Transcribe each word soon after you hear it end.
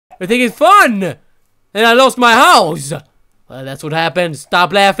You think it's fun? And I lost my house. Well, that's what happened.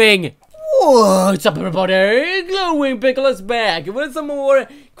 Stop laughing. What's up, everybody? GlowingPickle is back with some more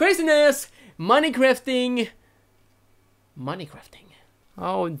craziness. Money crafting.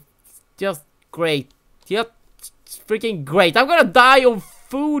 Oh, just great. Yep, freaking great. I'm gonna die of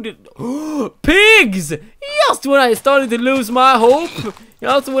food. Pigs! Just when I started to lose my hope.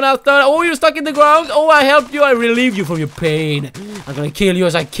 Just when I started. Oh, you're stuck in the ground. Oh, I helped you. I relieved you from your pain. I'm gonna kill you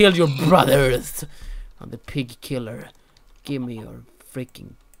as I killed your brothers. I'm the pig killer. Give me your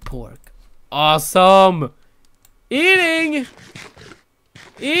freaking pork. Awesome. Eating.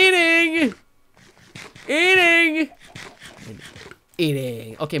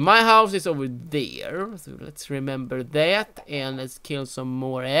 Okay, my house is over there, so let's remember that, and let's kill some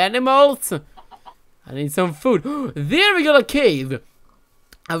more animals. I need some food. There we got a cave.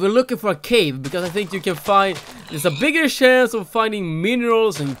 I was looking for a cave because I think you can find, there's a bigger chance of finding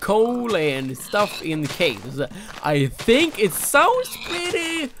minerals and coal and stuff in the caves. I think it sounds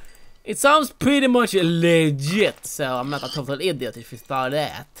pretty much legit, so I'm not a total idiot if you thought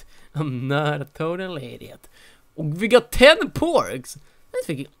that. I'm not a total idiot. We got 10 porks. That's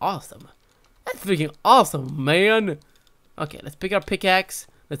freaking awesome. That's freaking awesome, man. Okay, let's pick our pickaxe.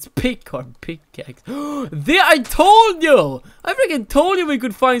 Let's pick our pickaxe. There, I told you! I freaking told you we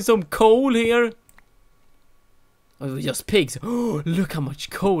could find some coal here. Oh, it was just pigs. Look how much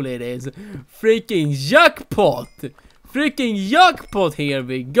coal it is. Freaking jackpot. Freaking jackpot. Here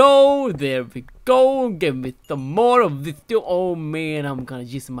we go. There we go. Give me some more of this too. Oh man, I'm gonna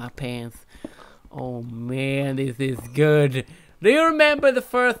use my pants. Oh man, this is good. Do you remember the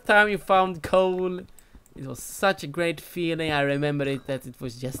first time you found coal? It was such a great feeling. I remember it that it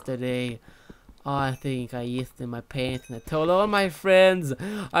was yesterday. Oh, I think I used in my pants and I told all my friends.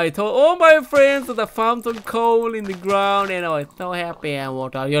 that I found some coal in the ground and I was so happy. And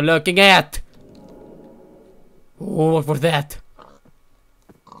what are you looking at? Oh, what was that?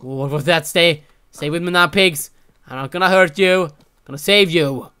 Oh, what was that? Stay with me now, pigs. I'm not gonna hurt you. I'm gonna save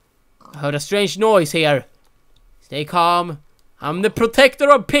you. I heard a strange noise here. Stay calm. I'm the protector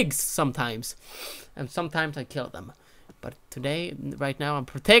of pigs sometimes. And sometimes I kill them. But today, right now, I'm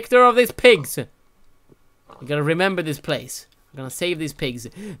protector of these pigs. You gotta remember this place. I'm gonna save these pigs.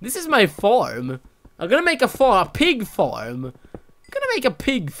 This is my farm. I'm gonna make a pig farm.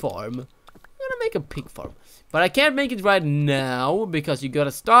 But I can't make it right now because you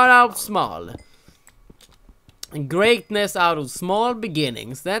gotta start out small. And greatness out of small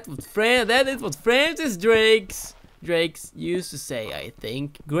beginnings. That is what Francis Drakes used to say, I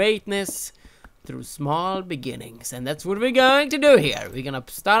think. Greatness through small beginnings. And that's what we're going to do here. We're gonna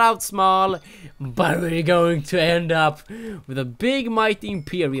start out small, but we're going to end up with a big mighty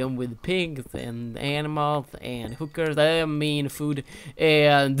imperium with pigs and animals and hookers. I mean food.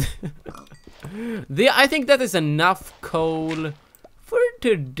 And I think that is enough coal for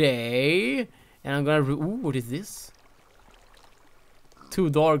today. And I'm gonna... Ooh, what is this?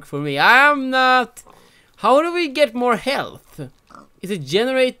 Too dark for me. I'm not... How do we get more health? Is it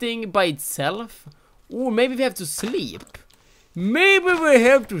generating by itself? Or maybe we have to sleep. To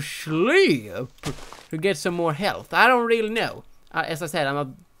get some more health. I don't really know. As I said, I'm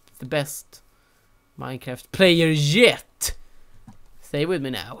not the best Minecraft player yet. Stay with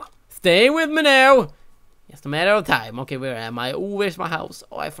me now. Just a matter of time. Okay, where am I? Oh, where's my house?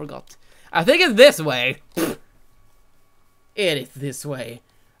 Oh, I forgot. I think it's this way. It is this way.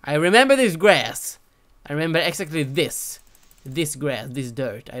 I remember this grass. I remember exactly this. This grass, this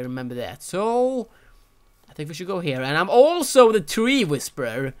dirt. I remember that. So, I think we should go here. And I'm also the tree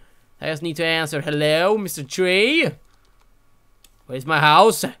whisperer. I just need to answer. Hello, Mr. Tree. Where's my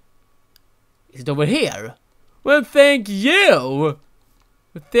house? Is it over here? Well, thank you.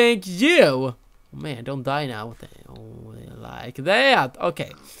 Oh, man, don't die now. Oh, like that.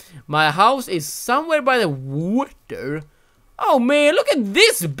 Okay. My house is somewhere by the water. Oh, man, look at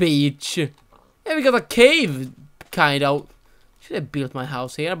this beach. Yeah, we got a cave, kind of. Should have built my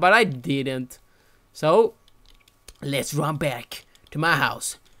house here, but I didn't. So, let's run back to my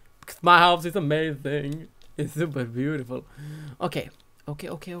house. Because my house is amazing. It's super beautiful. Okay.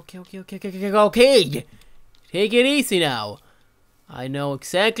 Take it easy now. I know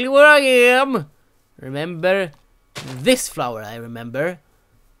exactly where I am. Remember this flower, I remember.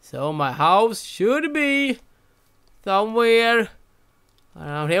 So my house should be somewhere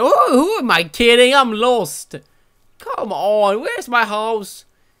around here. Oh, who am I kidding? I'm lost. Come on, where's my house?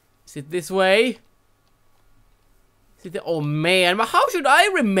 Is it this way? Oh man, but how should I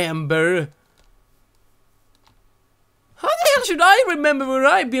remember? How the hell should I remember where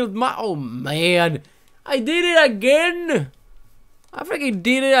I built my... Oh man, I did it again. I freaking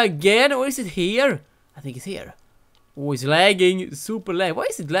did it again. Or is it here? I think it's here. Oh, it's lagging. Super lag. Why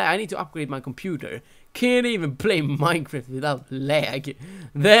is it lag? I need to upgrade my computer. Can't even play Minecraft without lag.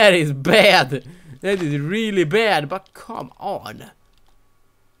 That is bad. That is really bad. But come on.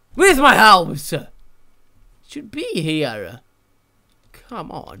 Where's my house? It should be here.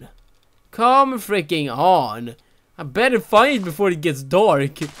 Come on. Come freaking on. I better find it before it gets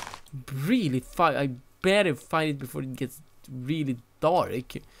dark. I better find it before it gets really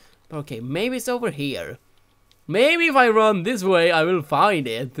dark. But okay, maybe it's over here. Maybe if I run this way, I will find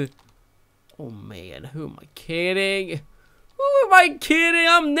it. Oh man, who am I kidding? Who am I kidding?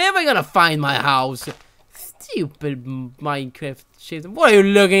 I'm never gonna find my house. Stupid Minecraft shit. What are you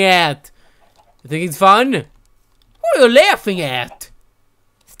looking at? You think it's fun? What are you laughing at?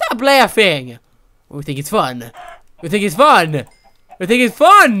 Stop laughing. Oh, you think it's fun? You think it's fun? You think it's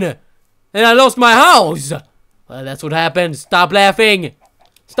fun? And I lost my house. Well, that's what happened. Stop laughing.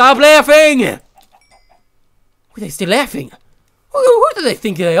 Stop laughing. Are they still laughing? Who do they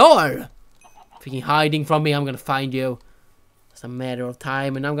think they are? Freaking hiding from me. I'm gonna find you. It's a matter of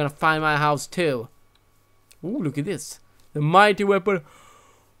time, and I'm gonna find my house too. Ooh, look at this. The mighty weapon.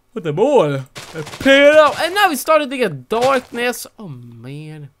 What the ball? I picked it up, and now it's starting to get darkness. Oh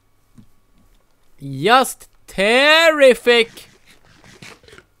man. Just terrific.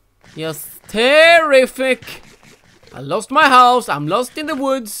 Just terrific. I lost my house. I'm lost in the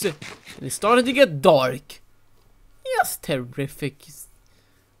woods. And it's starting to get dark. Just terrific.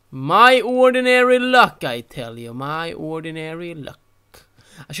 My ordinary luck, I tell you. My ordinary luck.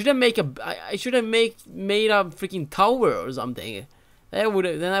 I should have made a freaking tower or something.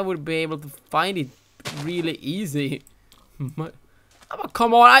 Then I would be able to find it really easy. Oh,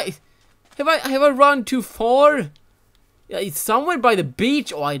 come on, have I run too far? Yeah, it's somewhere by the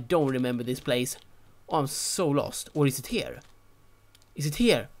beach. Oh, I don't remember this place. Oh, I'm so lost. Or is it here? Is it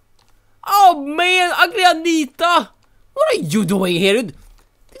here? Oh man, ugly Anita! What are you doing here? Did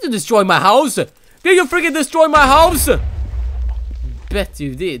you destroy my house? Did you freaking destroy my house? Bet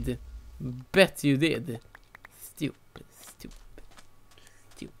you did. Bet you did. Stupid.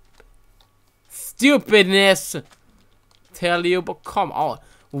 Stupidness. Tell you, but come on.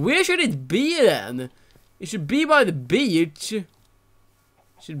 Where should it be then? It should be by the beach. It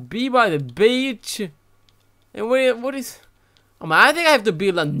should be by the beach. And what is... Oh man, I think I have to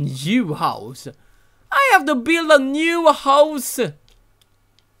build a new house. I have to build a new house.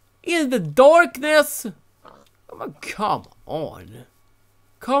 In the darkness. Oh man, come on.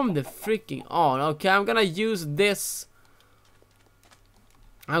 Come the freaking on. Okay, I'm gonna use this.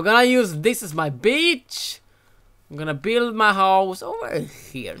 I'm gonna use this as my beach. I'm gonna build my house over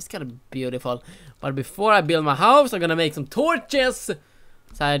here. It's kind of beautiful. But before I build my house, I'm gonna make some torches.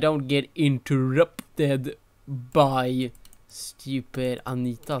 So I don't get interrupted by stupid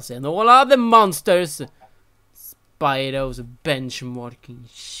Anitas and all other monsters. Spiders, benchmarking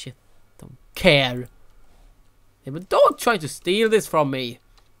shit. Don't care. Yeah, but don't try to steal this from me.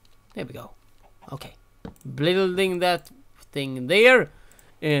 There we go. Okay. Building that thing there.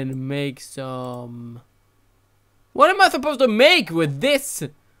 And make some... What am I supposed to make with this?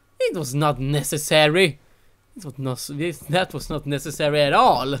 It was not necessary. That was not necessary at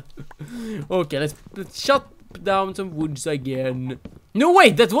all. Okay, let's shut down some woods again. No,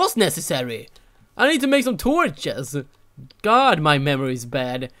 wait, that was necessary. I need to make some torches. God, my memory is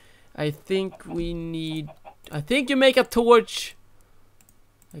bad. I think we need... I think you make a torch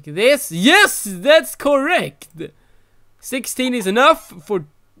like this. Yes, that's correct. 16 is enough for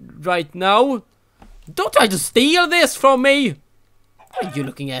right now. Don't try to steal this from me. What are you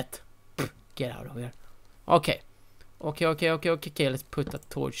looking at? Get out of here. Okay. Okay. Let's put a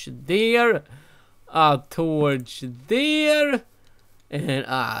torch there. A torch there. And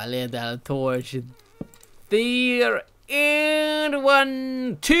a little torch there.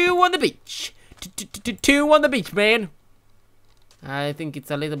 And 2 on the beach. 2 on the beach, man. I think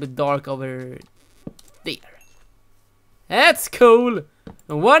it's a little bit dark over there. That's cool.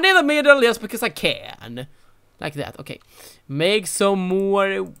 And 1 in the middle just because I can. Like that. Okay. Make some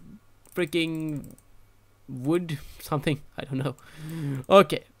more freaking wood. Something. I don't know.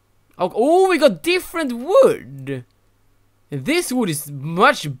 Okay. Oh, we got different wood. This wood is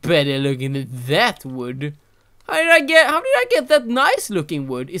much better looking than that wood. How did I get that nice looking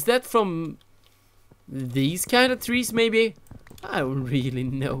wood? Is that from these kind of trees maybe? I don't really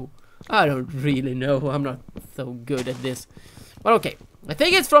know. I'm not so good at this. But okay, I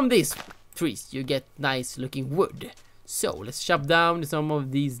think it's from these trees you get nice looking wood. So let's chop down some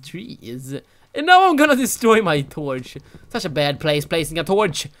of these trees. And now I'm gonna destroy my torch. Such a bad place placing a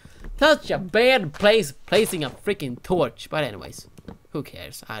torch. Such a bad place placing a freaking torch. But anyways, Who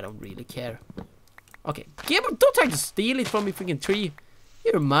cares? I don't really care. Okay, don't try to steal it from me, freaking tree.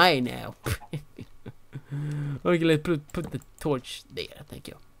 You're mine now. Okay, let's put the torch there. Thank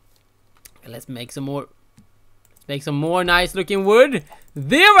you. Okay, let's make some more. Let's make some more nice looking wood.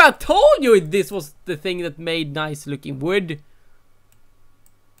 There, I told you this was the thing that made nice looking wood.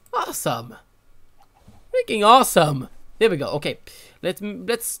 Awesome. Freaking awesome. There we go. Okay,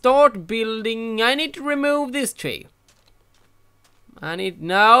 let's start building. I need to remove this tree.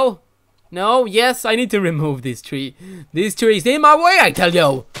 No, yes, I need to remove this tree. This tree is in my way, I tell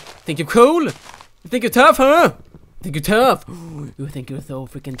you. Think you're cool? You think you're tough, huh? Think you're tough? You think you're so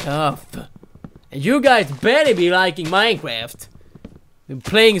freaking tough. And you guys better be liking Minecraft. Been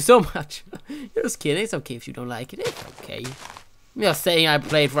playing so much. You're just kidding. It's okay if you don't like it. It's okay. I'm just saying I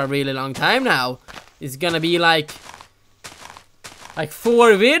played for a really long time now. It's gonna be like 4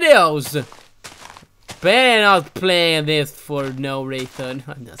 videos. Better not playing this for no reason.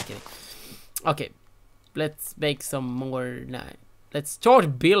 I'm just kidding. Okay, let's make some more. Let's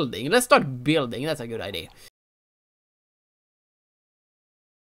start building. Let's start building. That's a good idea.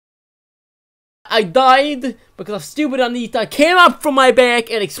 I died because of stupid Anita came up from my back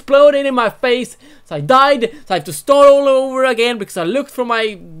and exploded in my face. So I died. So I have to start all over again because I looked for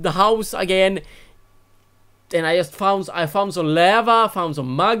the house again. And I found some lava, found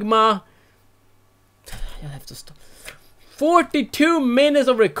some magma. I have to stop. 42 minutes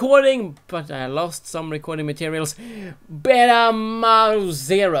of recording, but I lost some recording materials. But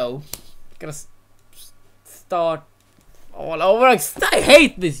 0. Gotta start all over. I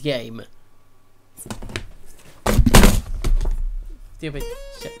hate this game. Stupid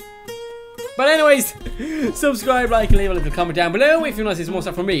shit. But anyways, subscribe, like, leave a little comment down below if you want to see more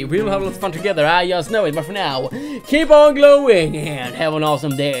stuff from me. We'll have a lot of fun together. I just know it. But for now, keep on glowing and have an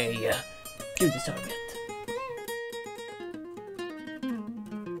awesome day. Do this,